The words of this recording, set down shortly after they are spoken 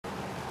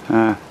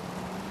Uh,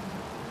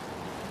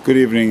 Good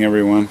evening,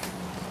 everyone,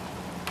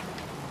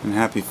 and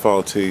happy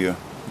fall to you.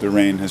 The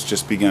rain has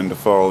just begun to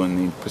fall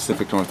in the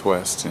Pacific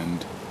Northwest,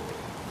 and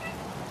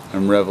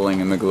I'm reveling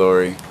in the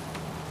glory.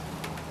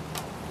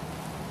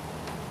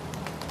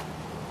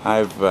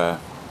 I've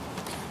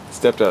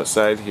stepped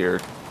outside here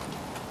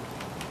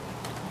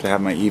to have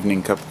my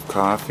evening cup of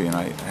coffee, and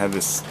I had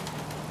this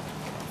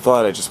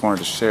thought I just wanted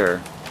to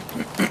share.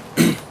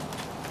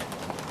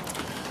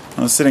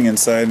 I was sitting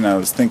inside and I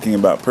was thinking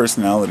about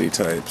personality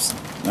types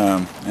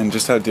and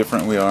just how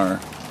different we are,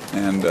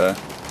 and I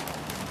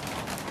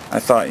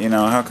thought,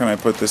 how can I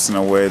put this in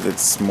a way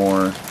that's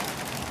more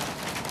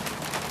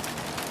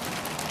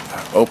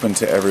open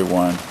to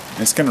everyone?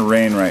 It's going to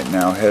rain right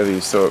now, heavy,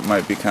 so it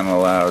might be kind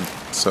of loud,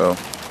 so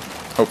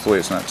hopefully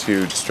it's not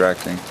too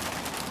distracting.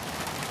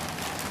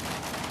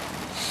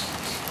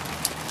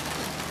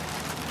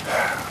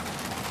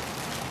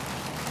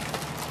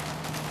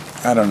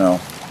 I don't know.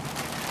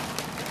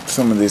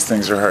 Some of these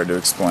things are hard to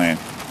explain.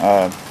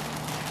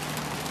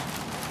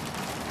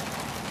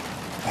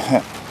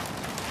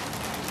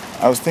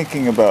 I was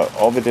thinking about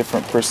all the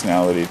different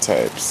personality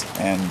types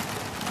and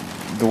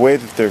the way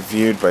that they're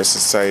viewed by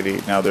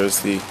society. Now there's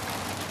the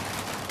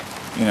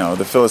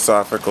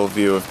philosophical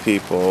view of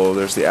people,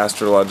 there's the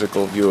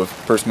astrological view of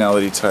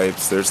personality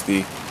types, there's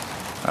the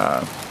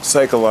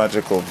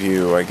psychological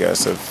view, I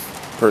guess, of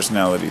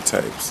personality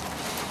types.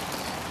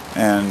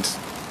 And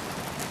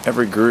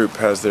every group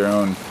has their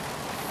own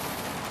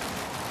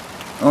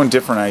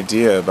different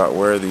idea about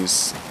where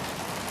these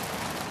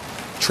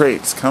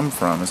traits come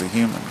from as a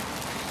human.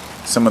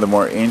 Some of the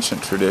more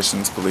ancient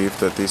traditions believe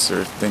that these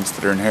are things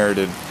that are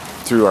inherited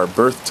through our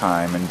birth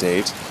time and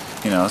date,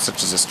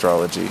 such as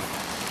astrology.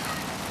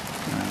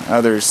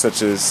 Others,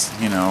 such as,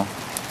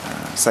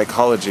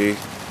 psychiatry,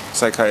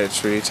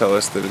 tell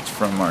us that it's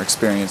from our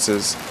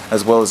experiences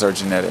as well as our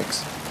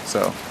genetics.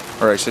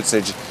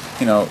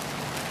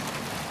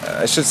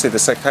 I should say the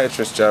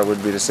psychiatrist's job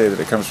would be to say that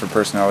it comes from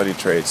personality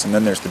traits, and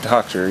then there's the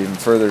doctor, who even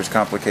further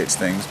complicates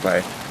things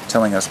by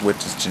telling us which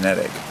is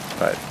genetic.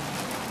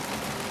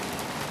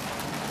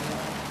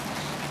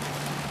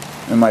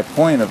 And my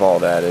point of all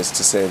that is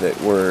to say that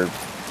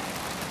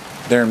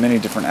there are many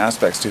different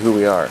aspects to who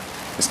we are.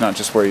 It's not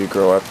just where you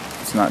grow up,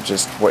 it's not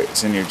just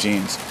what's in your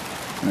genes,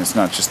 and it's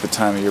not just the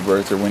time of your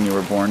birth or when you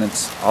were born,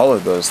 it's all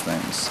of those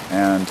things,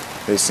 and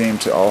they seem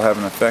to all have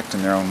an effect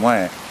in their own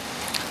way.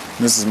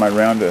 This is my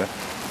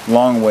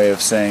long way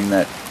of saying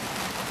that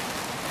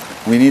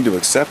we need to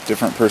accept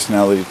different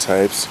personality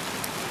types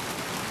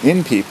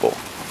in people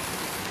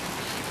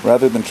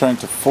rather than trying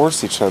to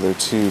force each other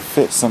to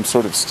fit some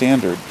sort of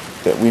standard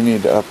that we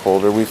need to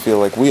uphold or we feel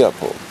like we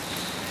uphold.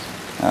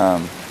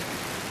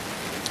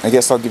 I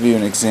guess I'll give you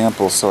an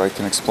example so I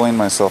can explain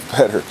myself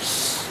better.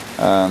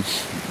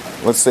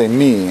 Let's say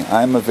me.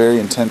 I'm a very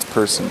intense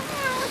person.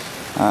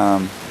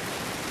 I'm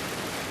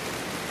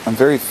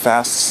very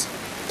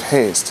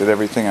fast-paced at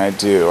everything I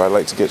do. I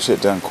like to get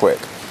shit done quick.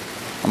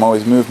 I'm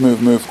always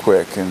move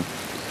quick, and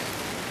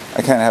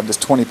I kind of have this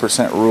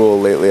 20% rule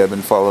lately I've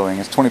been following.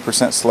 It's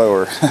 20%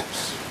 slower,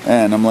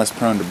 and I'm less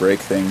prone to break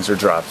things or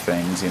drop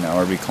things,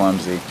 or be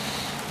clumsy.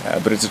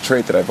 But it's a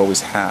trait that I've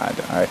always had.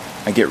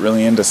 I get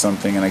really into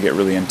something and I get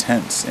really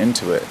intense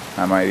into it.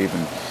 I might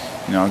even,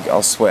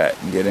 I'll sweat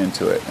and get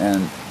into it.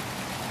 And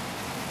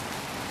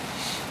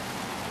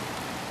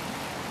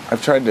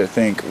I've tried to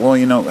think, well,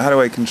 how do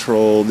I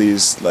control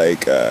these,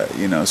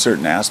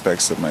 certain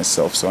aspects of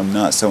myself so I'm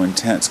not so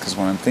intense? Because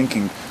when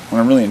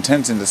I'm really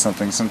intense into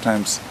something,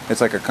 sometimes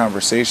it's like a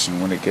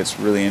conversation. When it gets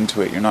really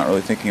into it, you're not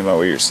really thinking about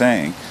what you're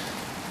saying.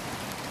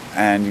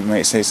 And you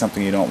might say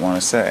something you don't want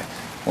to say.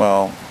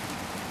 Well,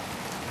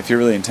 if you're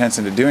really intense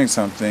into doing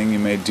something, you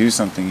may do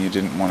something you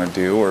didn't want to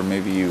do, or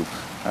maybe you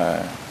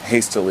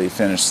hastily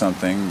finish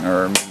something,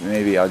 or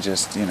maybe I'll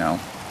just,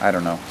 I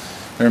don't know.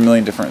 There are a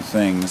million different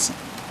things.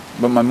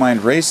 But my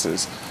mind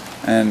races,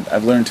 and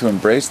I've learned to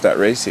embrace that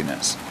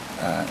raciness,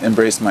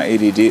 embrace my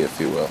ADD, if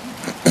you will.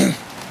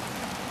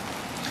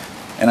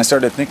 And I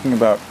started thinking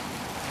about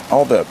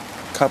all the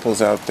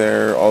couples out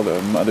there, all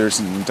the mothers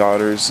and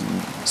daughters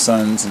and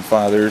sons and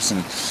fathers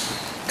and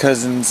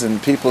cousins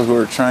and people who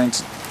are trying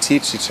to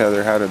teach each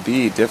other how to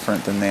be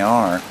different than they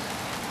are,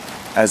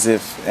 as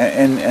if,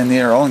 and they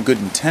are all in good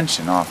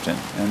intention often.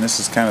 And this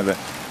is kind of the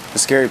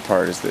scary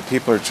part, is that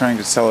people are trying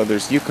to tell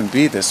others, you can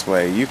be this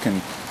way, you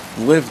can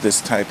live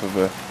this type of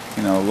a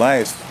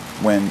life,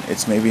 when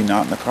it's maybe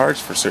not in the cards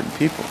for certain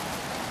people.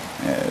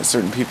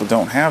 Certain people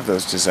don't have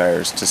those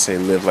desires to say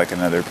live like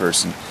another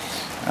person.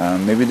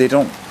 Maybe they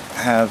don't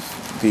have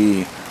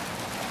the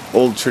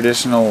old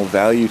traditional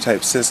value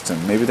type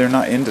system. Maybe they're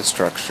not into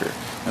structure.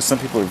 Now, some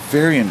people are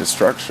very into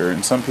structure,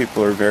 and some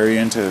people are very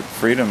into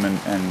freedom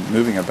and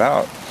moving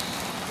about.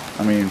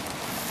 I mean,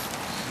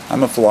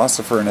 I'm a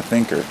philosopher and a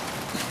thinker.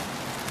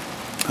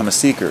 I'm a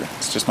seeker.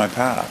 It's just my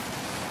path.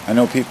 I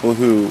know people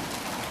who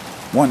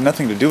want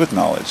nothing to do with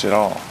knowledge at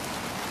all.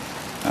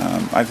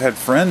 I've had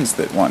friends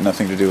that want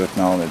nothing to do with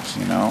knowledge,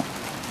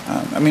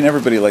 I mean,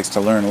 everybody likes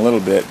to learn a little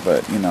bit,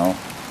 but,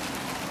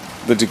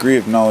 the degree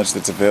of knowledge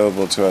that's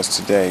available to us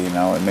today,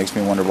 it makes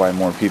me wonder why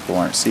more people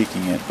aren't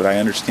seeking it. But I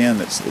understand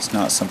that it's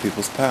not some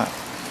people's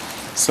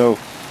path. So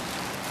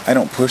I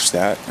don't push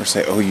that or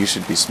say, oh, you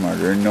should be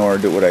smarter, nor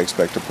would I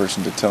expect a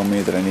person to tell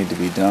me that I need to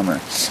be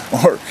dumber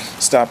or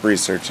stop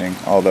researching,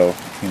 although,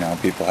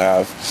 people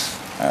have.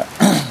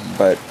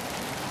 But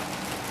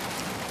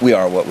we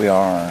are what we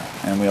are,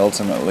 and we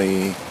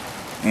ultimately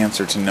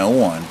answer to no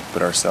one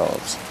but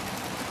ourselves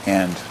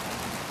and,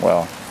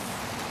 well,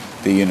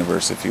 the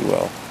universe, if you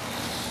will.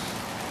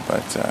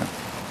 But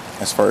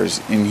as far as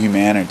in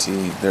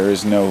humanity, there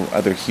is no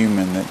other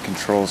human that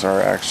controls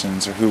our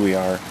actions or who we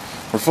are.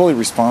 We're fully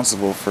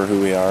responsible for who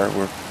we are.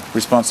 We're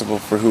responsible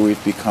for who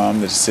we've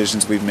become, the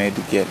decisions we've made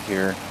to get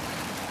here.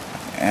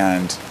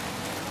 And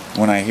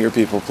when I hear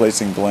people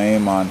placing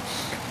blame on,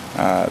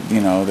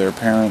 their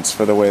parents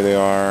for the way they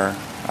are,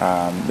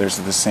 there's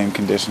the same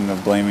condition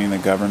of blaming the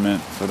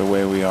government for the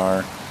way we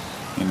are.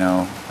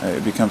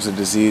 It becomes a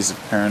disease of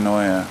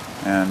paranoia,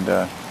 and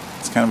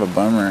it's kind of a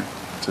bummer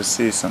to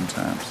see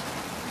sometimes.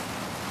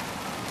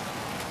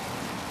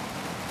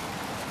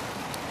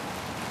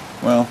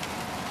 Well,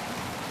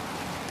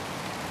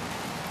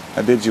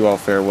 I bid you all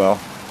farewell,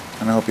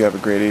 and I hope you have a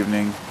great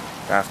evening,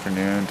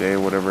 afternoon, day,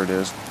 whatever it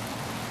is.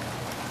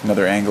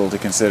 Another angle to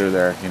consider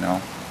there,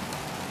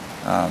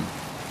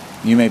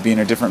 You may be in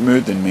a different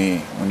mood than me.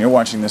 When you're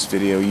watching this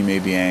video, you may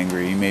be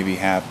angry, you may be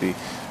happy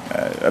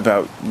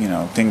about,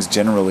 things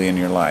generally in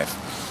your life.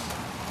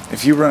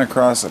 If you run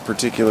across a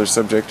particular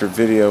subject or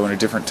video in a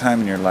different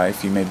time in your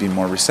life, you may be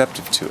more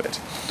receptive to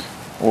it.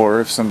 Or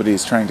if somebody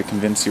is trying to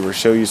convince you or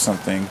show you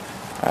something,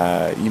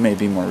 you may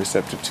be more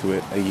receptive to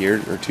it a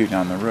year or two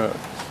down the road.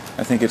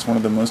 I think it's one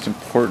of the most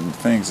important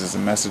things is a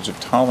message of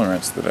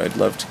tolerance that I'd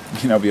love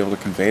to, be able to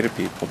convey to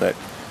people, that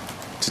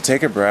to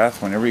take a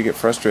breath whenever you get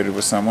frustrated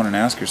with someone and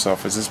ask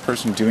yourself, is this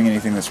person doing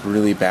anything that's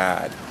really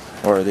bad,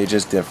 or are they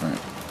just different?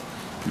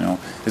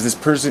 Is this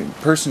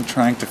person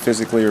trying to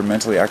physically or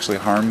mentally actually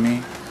harm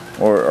me,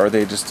 or are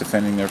they just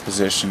defending their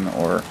position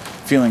or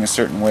feeling a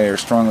certain way or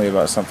strongly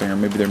about something, or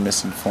maybe they're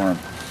misinformed?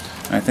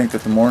 And I think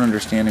that the more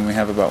understanding we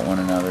have about one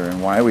another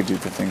and why we do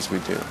the things we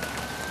do,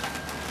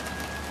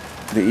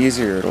 the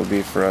easier it'll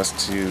be for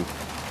us to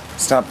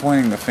stop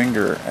pointing the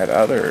finger at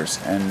others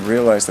and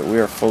realize that we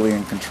are fully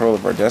in control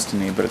of our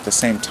destiny. But at the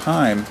same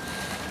time,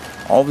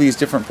 all these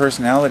different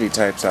personality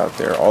types out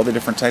there, all the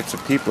different types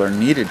of people are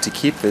needed to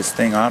keep this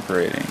thing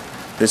operating.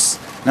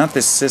 Not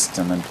this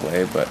system in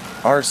play, but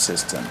our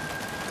system,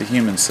 the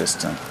human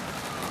system.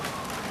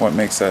 What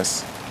makes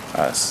us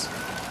us.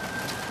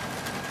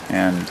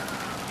 And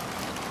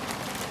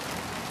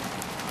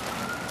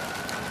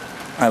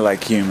I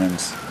like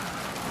humans.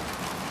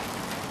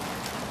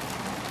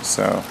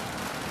 So,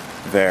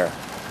 there.